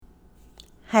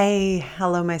Hey,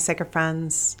 hello, my sacred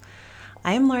friends.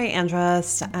 I am Lori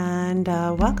Andrus, and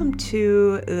welcome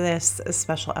to this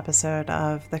special episode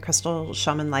of the Crystal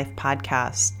Shaman Life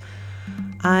podcast.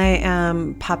 I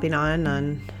am popping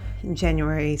on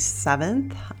January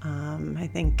 7th. I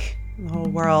think the whole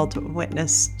world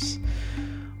witnessed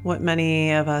what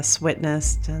many of us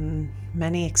witnessed and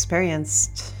many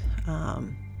experienced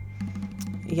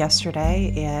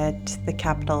yesterday at the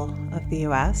capital of the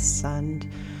U.S.,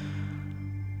 and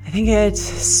I think it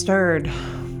stirred,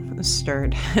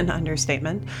 an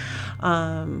understatement,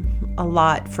 a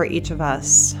lot for each of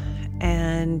us.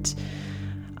 And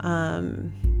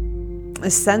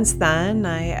since then,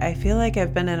 I feel like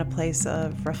I've been in a place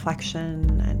of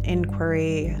reflection and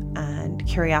inquiry and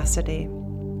curiosity.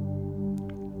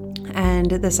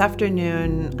 And this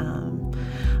afternoon,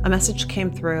 a message came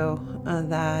through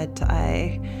that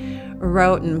I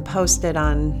wrote and posted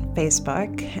on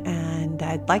Facebook, and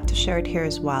I'd like to share it here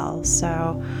as well. So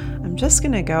I'm just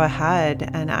going to go ahead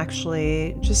and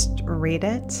actually just read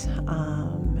it.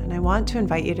 And I want to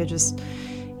invite you to just,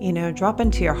 drop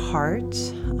into your heart,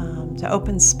 to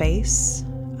open space,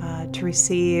 to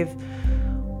receive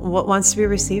what wants to be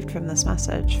received from this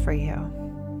message for you.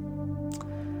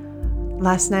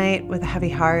 Last night, with a heavy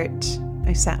heart,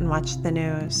 I sat and watched the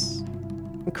news.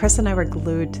 Chris and I were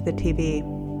glued to the TV.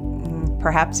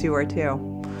 Perhaps you were too.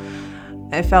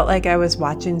 I felt like I was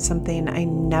watching something I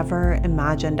never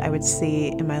imagined I would see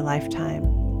in my lifetime.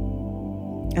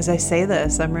 As I say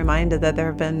this, I'm reminded that there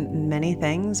have been many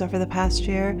things over the past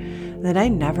year that I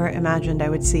never imagined I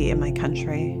would see in my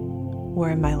country or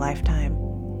in my lifetime.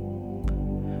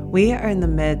 We are in the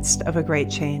midst of a great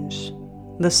change.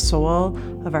 The soul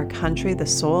of our country, the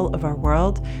soul of our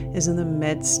world, is in the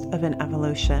midst of an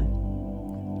evolution.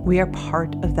 We are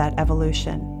part of that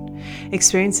evolution,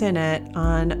 experiencing it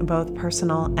on both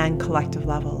personal and collective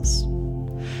levels.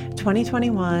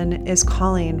 2021 is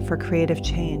calling for creative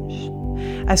change.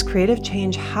 As creative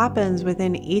change happens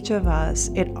within each of us,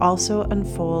 it also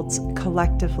unfolds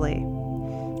collectively.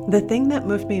 The thing that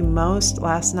moved me most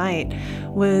last night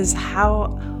was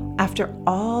how, after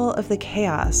all of the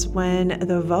chaos, when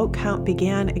the vote count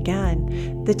began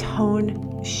again, the tone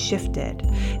shifted.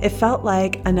 It felt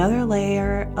like another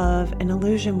layer of an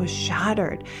illusion was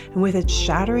shattered, and with its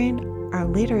shattering, our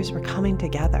leaders were coming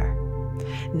together.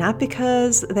 Not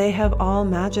because they have all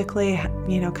magically,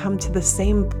 come to the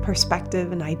same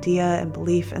perspective and idea and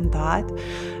belief and thought,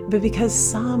 but because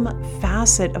some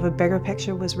facet of a bigger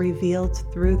picture was revealed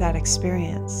through that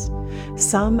experience.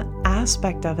 Some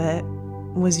aspect of it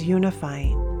was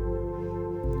unifying.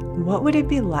 What would it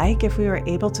be like if we were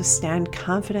able to stand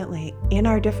confidently in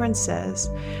our differences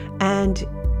and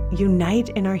unite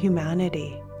in our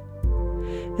humanity?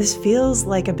 This feels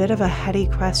like a bit of a heady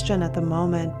question at the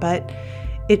moment, but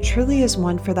it truly is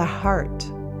one for the heart.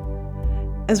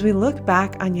 As we look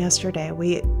back on yesterday,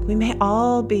 we may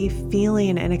all be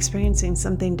feeling and experiencing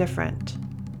something different.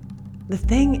 The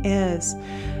thing is,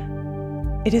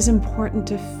 it is important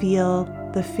to feel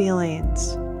the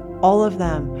feelings. All of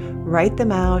them. Write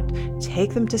them out,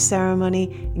 take them to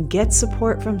ceremony, get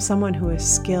support from someone who is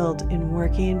skilled in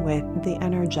working with the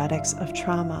energetics of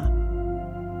trauma.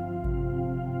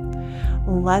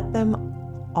 Let them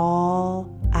all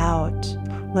out.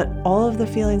 Let all of the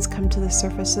feelings come to the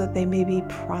surface so that they may be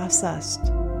processed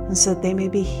and so that they may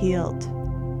be healed.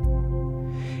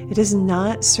 It does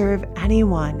not serve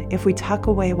anyone if we tuck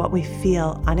away what we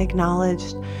feel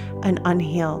unacknowledged and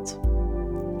unhealed.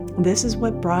 This is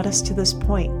what brought us to this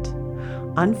point.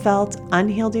 Unfelt,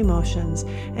 unhealed emotions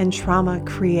and trauma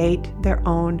create their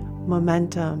own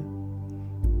momentum.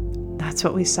 That's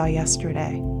what we saw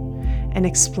yesterday. An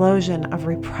explosion of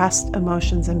repressed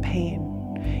emotions and pain.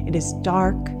 It is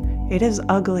dark, it is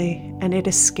ugly, and it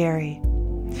is scary.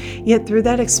 Yet through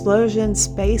that explosion,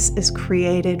 space is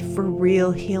created for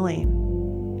real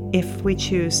healing, if we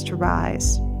choose to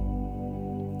rise.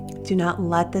 Do not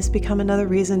let this become another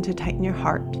reason to tighten your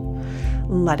heart.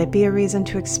 Let it be a reason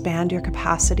to expand your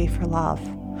capacity for love.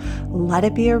 Let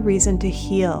it be a reason to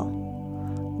heal.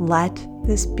 Let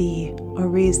this be a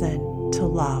reason to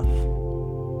love.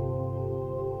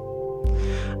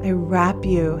 I wrap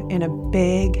you in a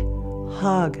big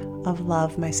hug of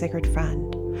love, my sacred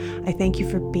friend. I thank you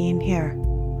for being here.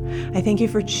 I thank you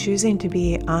for choosing to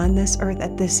be on this earth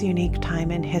at this unique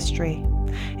time in history.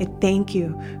 I thank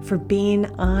you for being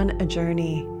on a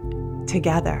journey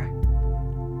together.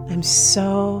 I'm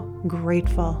so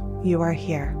grateful you are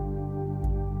here.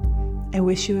 I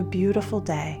wish you a beautiful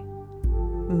day.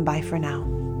 Bye for now.